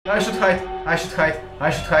I should hide. I should hide. I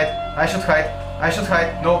should hide. I should hide. I should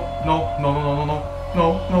hide. No, no, no, no, no, no,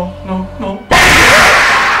 no, no, no, no, no.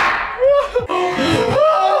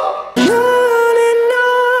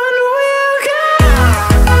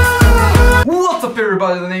 What's up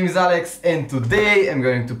everybody, the name is Alex and today I'm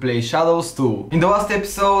going to play Shadows 2. In the last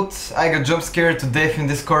episode I got jump scared to death in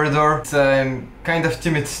this corridor. I'm kind of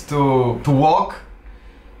timid to walk.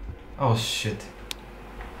 Oh shit.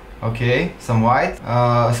 Okay, some white.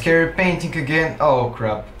 Scary painting again. Oh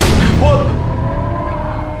crap. What?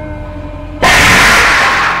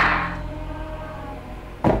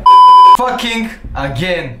 Fucking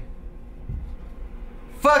again.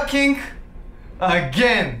 Fucking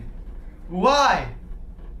again. Why?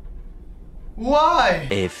 Why?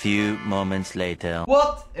 A few moments later.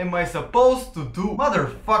 What am I supposed to do,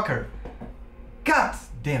 motherfucker? God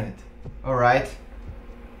damn it. Alright.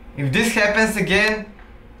 If this happens again...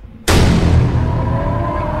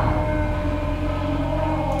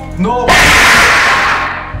 No!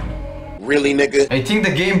 Really, nigga? I think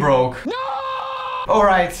the game broke. No!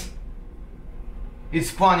 Alright. It's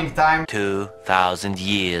spawning time. 2,000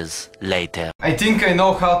 years later. I think I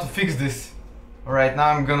know how to fix this. Alright, now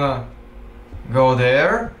I'm gonna go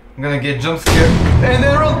there. I'm gonna get jump scared. And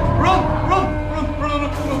then run! Run! Run! Run! Run!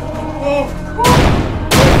 Run! Oh!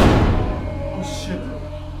 Oh shit.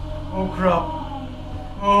 Oh crap.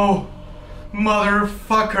 Oh!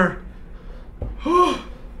 Motherfucker.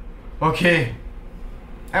 Okay.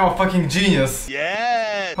 I'm a fucking genius.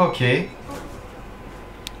 Yeah. Okay.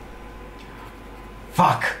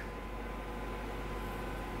 Fuck.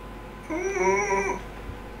 I'm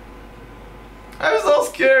so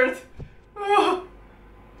scared.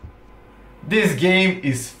 This game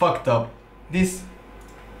is fucked up. This.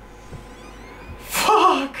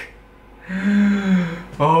 Fuck.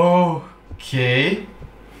 Okay.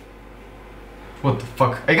 What the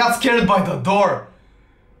fuck? I got scared by the door.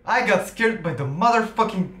 I got scared by the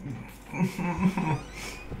motherfucking...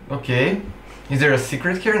 Okay. Is there a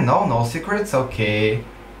secret here? No, no secrets? Okay.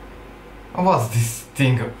 What's this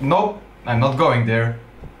thing? Nope, I'm not going there.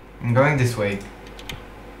 I'm going this way.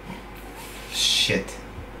 Shit.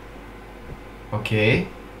 Okay.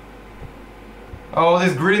 Oh,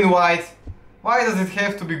 this green white. Why does it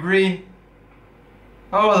have to be green?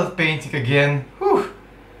 Oh, that painting again. Whew.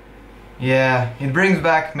 Yeah, it brings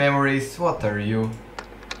back memories. What are you?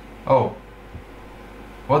 Oh.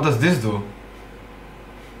 What does this do?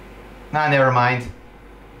 Nah, never mind.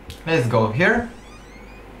 Let's go here.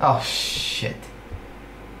 Oh shit.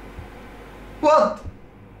 What?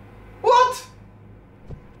 What?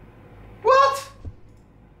 What?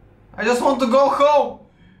 I just want to go home.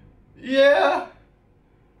 Yeah.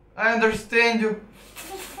 I understand you.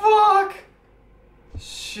 Fuck.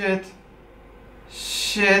 Shit.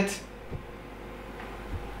 Shit.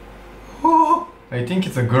 Oh. I think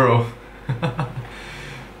it's a girl.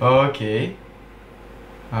 Okay.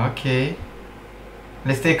 Okay.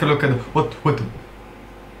 Let's take a look at what.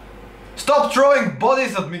 Stop throwing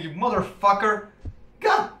bodies at me, you motherfucker!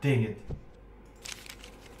 God dang it.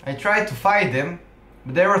 I tried to fight them,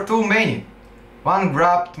 but there were too many. One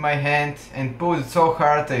grabbed my hand and pulled it so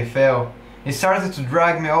hard I fell. He started to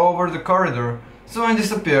drag me over the corridor. Soon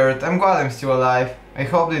disappeared. I'm glad I'm still alive. I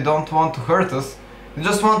hope they don't want to hurt us. They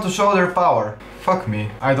just want to show their power. Fuck me.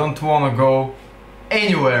 I don't wanna go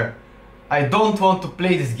anywhere. I don't want to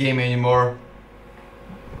play this game anymore.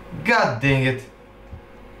 God dang it.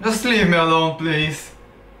 Just leave me alone, please.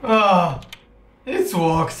 Ah, it's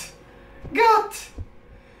walked. God.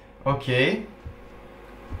 Okay.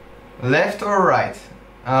 Left or right?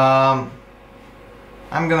 I'm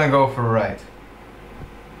gonna go for right.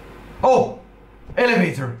 Oh!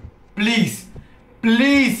 Elevator! Please!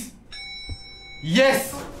 Please!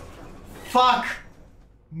 Yes! Fuck!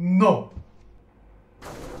 No!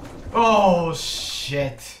 Oh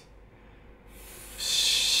shit.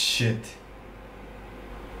 Shit.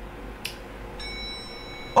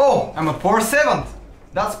 Oh, I'm a poor 7th.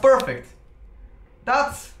 That's perfect.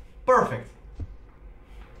 That's perfect.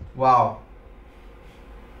 Wow.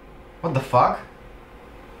 What the fuck?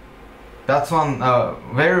 That's one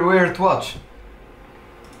very weird watch.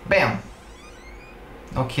 Bam.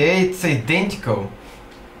 Okay, it's identical.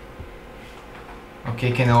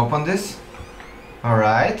 Okay, can I open this?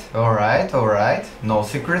 Alright, alright, alright. No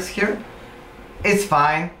secrets here. It's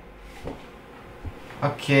fine.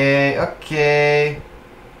 Okay, okay.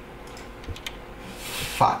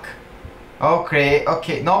 Fuck. Okay,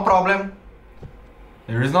 okay, no problem.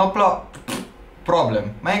 There is no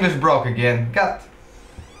problem. My English broke again. God.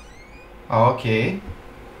 Okay.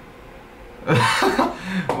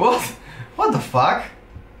 What? What the fuck?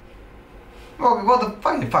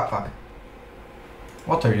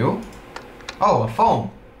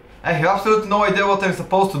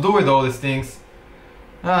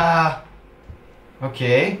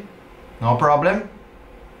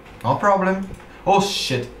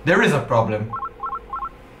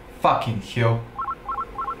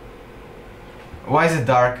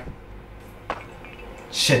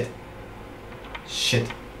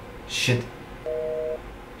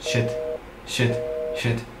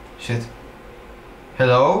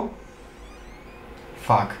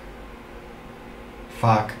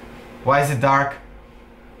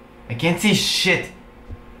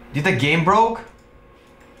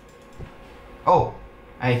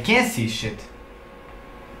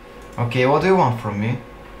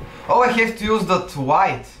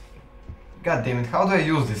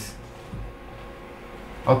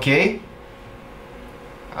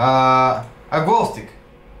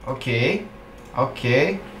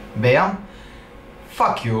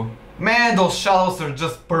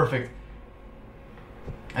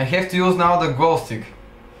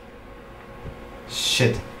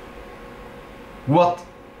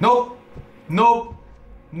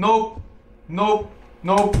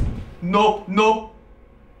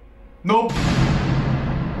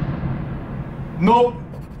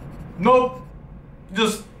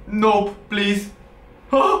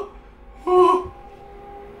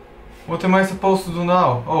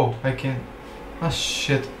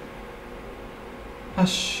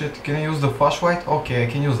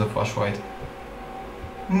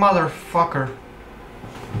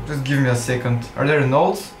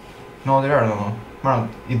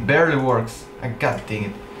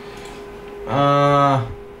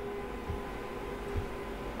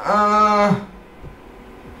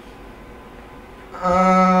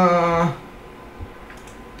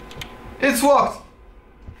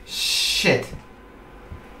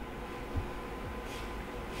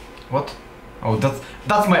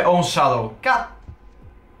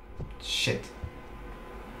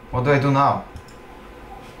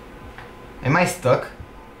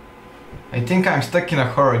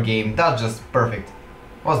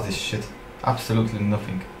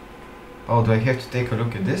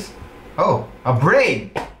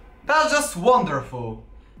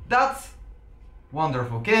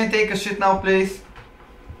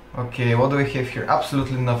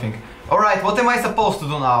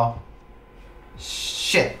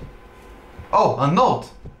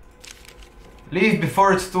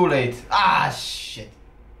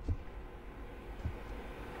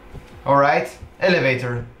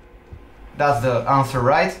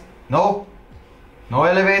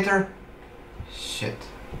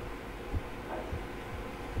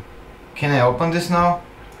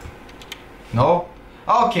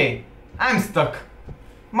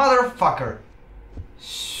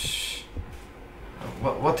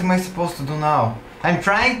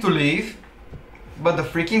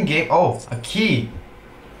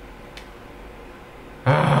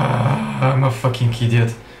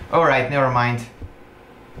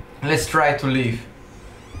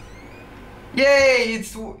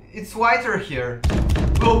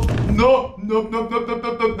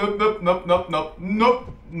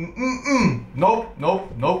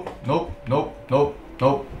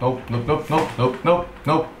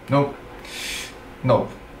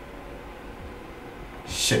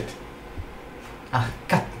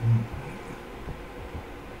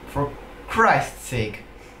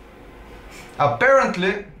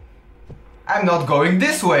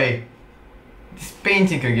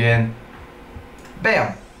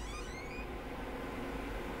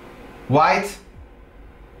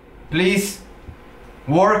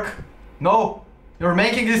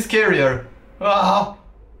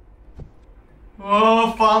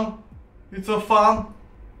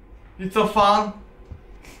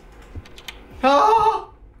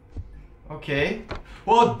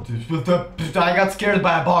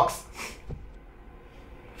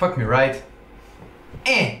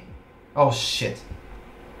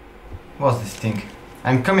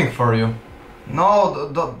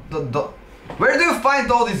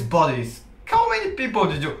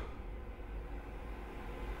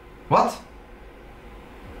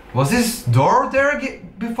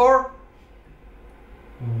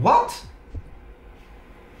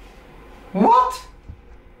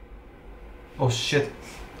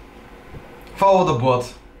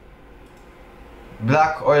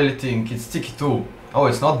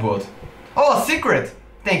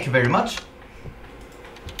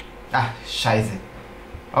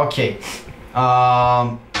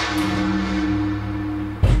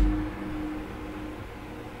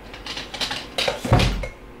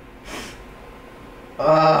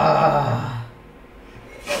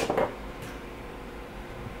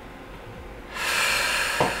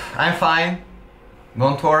 I'm fine.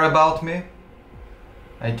 Don't worry about me.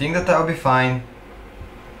 I think that I'll be fine.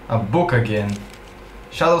 A book again.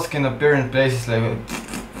 Shadows can appear in places like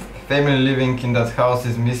family living in that house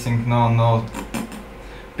is missing. No.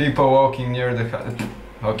 People walking near the house.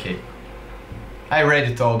 Okay. I read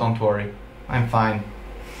it all, don't worry. I'm fine.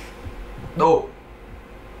 No.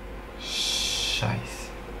 Scheiße.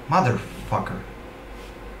 Motherfucker.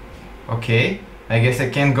 Okay. I guess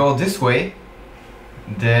I can't go this way.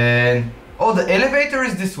 Then... Oh, the elevator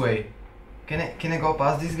is this way. Can I go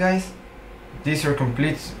past these guys? These are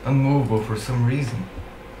completely unmovable for some reason.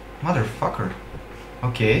 Motherfucker.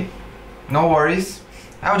 Okay. No worries.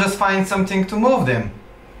 I'll just find something to move them.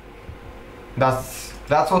 That's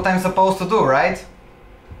what I'm supposed to do, right?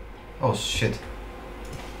 Oh shit.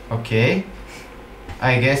 Okay.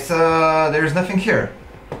 I guess there's nothing here.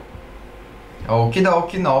 Okie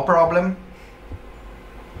dokie, no problem.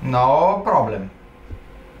 No problem.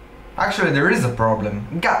 Actually, there is a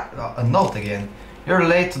problem. Got a note again. You're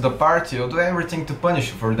late to the party, I'll do everything to punish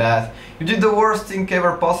you for that. You did the worst thing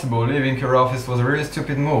ever possible. Leaving your office was a really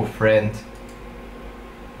stupid move, friend.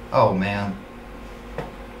 Oh man.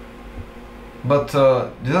 But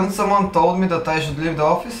didn't someone told me that I should leave the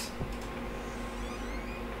office?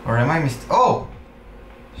 Or am I Oh!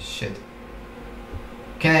 Shit.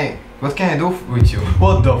 What can I do with you?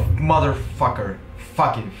 What the motherfucker?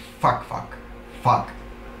 Fucking fuck.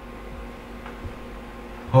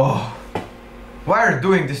 Oh. Why are you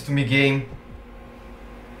doing this to me, game?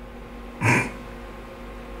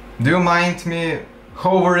 Do you mind me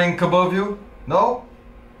hovering above you? No?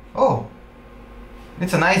 Oh.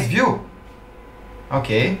 It's a nice view.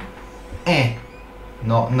 Okay.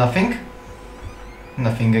 No, nothing.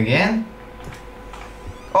 Nothing again.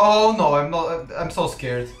 Oh no, I'm so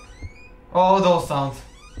scared. Oh, those sounds.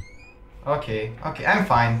 Okay, I'm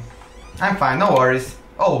fine. No worries.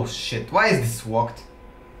 Oh shit, why is this locked?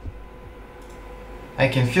 I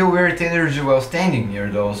can feel weird energy while standing near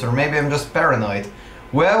those, or maybe I'm just paranoid.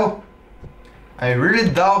 Well, I really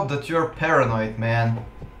doubt that you're paranoid, man.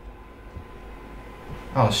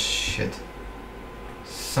 Oh shit.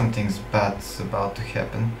 Something's bad's about to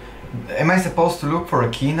happen. Am I supposed to look for a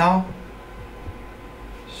key now?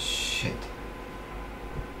 Shit.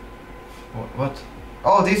 What?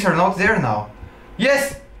 Oh, these are not there now.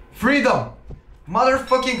 Yes! Freedom!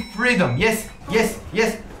 Motherfucking freedom! Yes!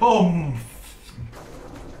 Oh!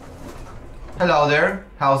 Hello there.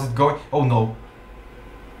 How's it going? Oh no.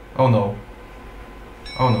 Oh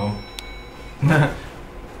no.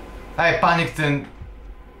 I panicked and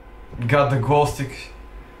got the glow stick.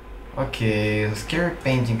 Okay, scary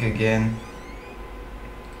painting again.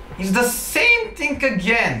 It's the same thing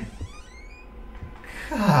again.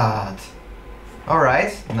 God.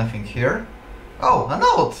 Alright, nothing here. Oh, a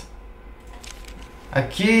note. A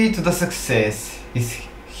key to the success. Is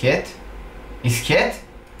hat?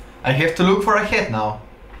 I have to look for a hat now.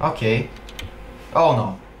 Okay. Oh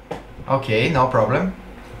no. Okay, no problem.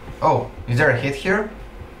 Oh, is there a hat here?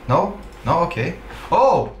 No? Okay.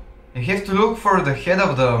 Oh! I have to look for the head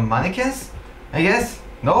of the mannequins? I guess?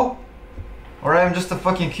 No? Or I'm just a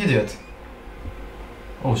fucking idiot.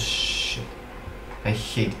 Oh shit. I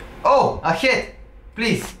hate. Oh! A hat!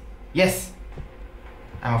 Please! Yes!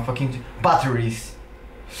 I'm a fucking... Batteries!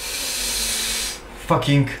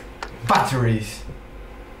 Fucking batteries!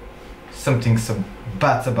 Something so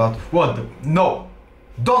bad about... What the... No!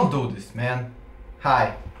 Don't do this, man!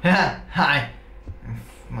 Hi! Hi!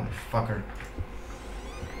 Motherfucker.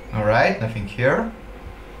 Alright, nothing here.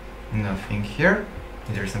 Nothing here.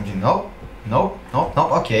 Is there something? No.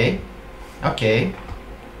 Okay.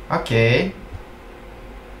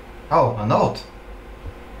 Oh, a note.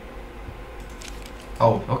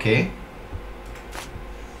 Oh, okay.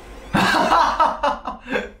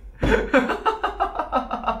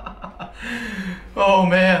 Oh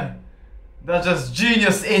man. That's just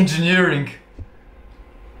genius engineering.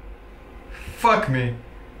 Fuck me.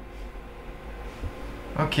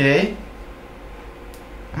 Okay.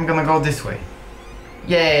 I'm gonna go this way.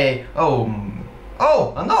 Yay! Oh,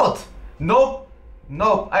 a note! Nope.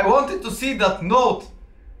 I wanted to see that note.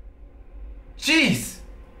 Jeez!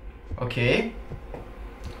 Okay.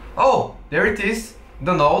 Oh, there it is.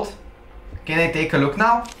 The note. Can I take a look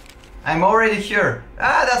now? I'm already here.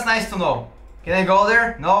 Ah, that's nice to know. Can I go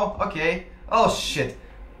there? No? Okay. Oh shit.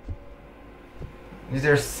 Is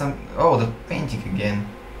there some... Oh, the painting again.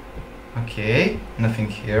 Okay, nothing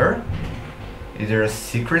here. Is there a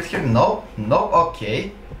secret here? No,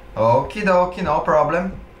 okay. Okie dokie, no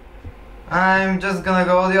problem. I'm just gonna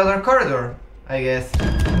go the other corridor, I guess.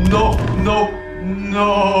 No.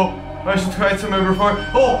 I should hide somewhere before.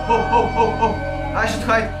 Oh. I should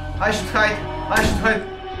hide. I should hide. I should hide.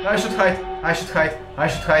 I should hide. I should hide. I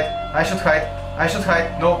should hide. I should hide. I should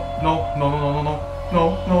hide. No, no, no, no, no, no,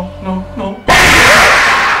 no, no, no, no.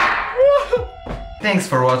 Thanks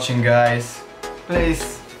for watching, guys.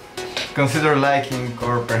 Please consider liking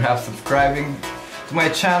or perhaps subscribing to my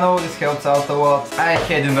channel. This helps out a lot. I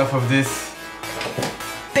had enough of this.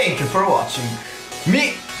 Thank you for watching.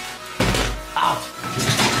 Me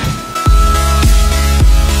out.